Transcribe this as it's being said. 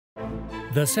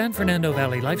The San Fernando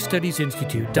Valley Life Studies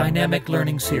Institute Dynamic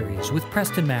Learning Series with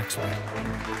Preston Maxwell.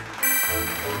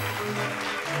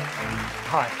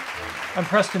 Hi, I'm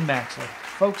Preston Maxwell.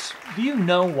 Folks, do you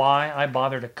know why I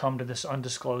bother to come to this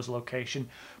undisclosed location,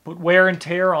 put wear and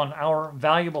tear on our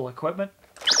valuable equipment,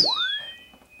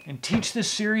 and teach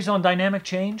this series on dynamic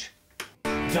change?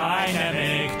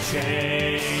 Dynamic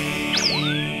change.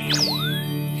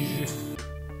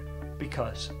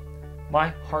 Because my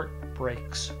heart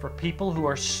breaks for people who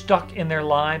are stuck in their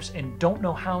lives and don't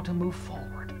know how to move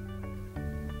forward.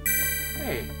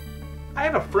 Hey, I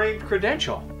have a framed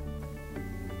credential.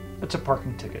 That's a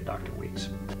parking ticket, Dr. Weeks.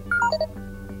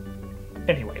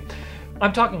 Anyway,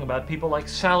 I'm talking about people like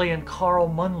Sally and Carl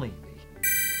Munley.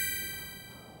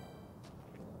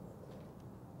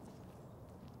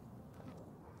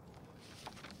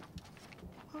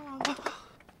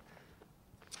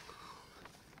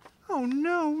 Oh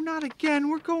no, not again.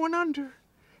 We're going under.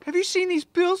 Have you seen these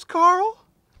bills, Carl?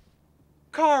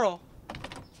 Carl!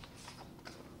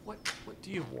 What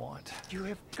do you want? You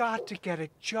have got to get a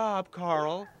job,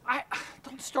 Carl.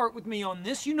 Don't start with me on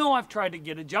this. You know I've tried to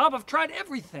get a job. I've tried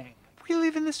everything. We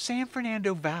live in the San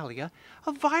Fernando Valley, a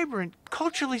vibrant,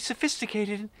 culturally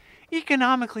sophisticated, and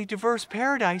economically diverse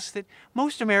paradise that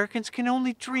most Americans can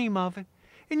only dream of,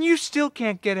 and you still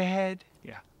can't get ahead.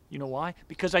 Yeah. You know why?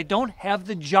 Because I don't have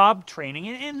the job training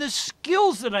and the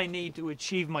skills that I need to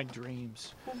achieve my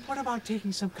dreams. Well, what about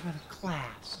taking some kind of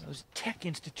class? Those tech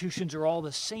institutions are all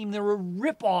the same. They're a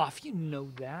ripoff. You know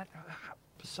that.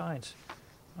 Besides,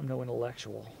 I'm no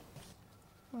intellectual.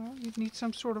 Well, you'd need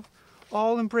some sort of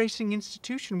all-embracing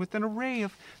institution with an array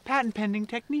of patent-pending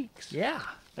techniques. Yeah,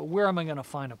 but where am I going to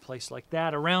find a place like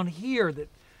that around here that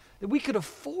we could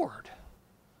afford?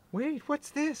 Wait, what's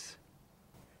this?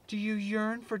 Do you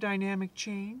yearn for dynamic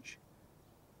change?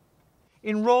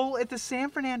 Enroll at the San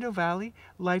Fernando Valley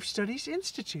Life Studies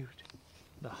Institute.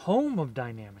 The home of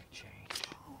dynamic change.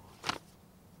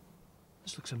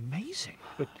 This looks amazing,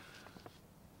 but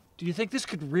do you think this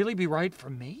could really be right for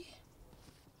me?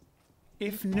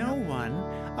 If no one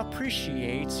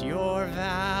appreciates your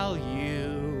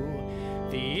value,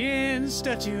 the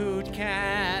Institute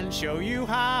can show you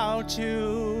how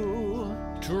to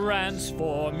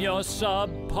transform your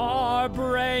subpar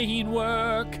brain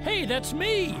work, hey, that's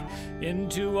me,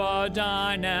 into a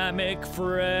dynamic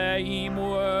framework.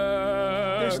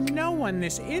 There's no one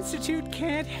this institute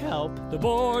can't help. The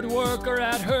board worker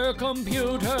at her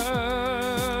computer,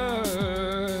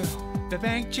 the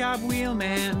bank job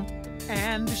wheelman,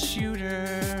 and the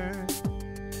shooter,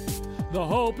 the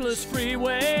hopeless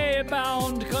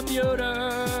freeway-bound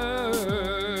commuter,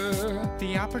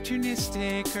 the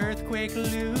opportunistic earthquake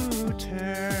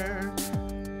looter.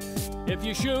 If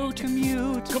you shoot,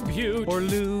 commute, compute, or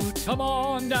loot, come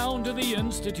on down to the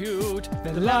Institute,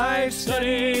 the Life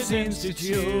Studies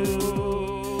Institute.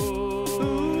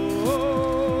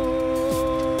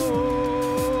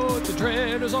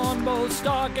 Traders on both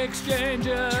stock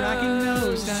exchanges, tracking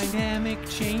those dynamic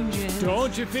changes.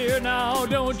 Don't you fear now,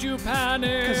 don't you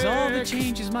panic, 'cause all the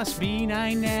changes must be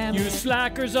dynamic. You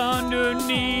slackers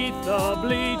underneath the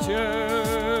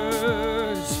bleachers,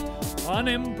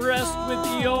 unimpressed with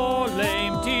your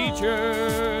lame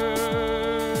teachers.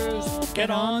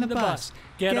 Get on the bus,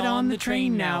 get on the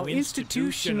train now,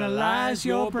 institutionalize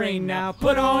your brain now.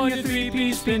 Put on your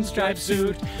three-piece pinstripe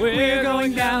suit, we're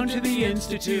going down to the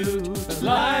Institute, the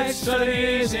Life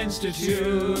Studies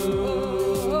Institute.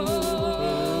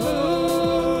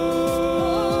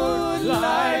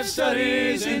 Life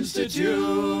Studies Institute.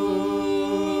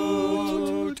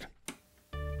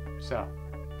 So,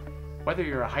 whether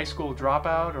you're a high school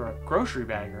dropout or a grocery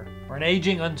bagger, Or an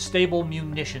aging, unstable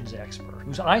munitions expert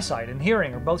whose eyesight and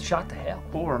hearing are both shot to hell.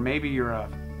 or maybe you're a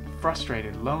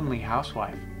frustrated, lonely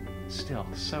housewife, still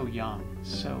so young,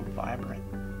 so vibrant,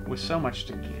 with so much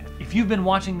to give. If you've been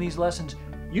watching these lessons,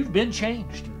 you've been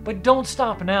changed. But don't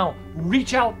stop now.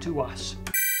 Reach out to us.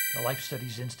 The Life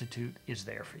Studies Institute is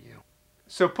there for you.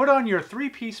 So put on your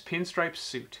three-piece pinstripe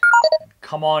suit.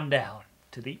 Come on down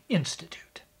to the Institute.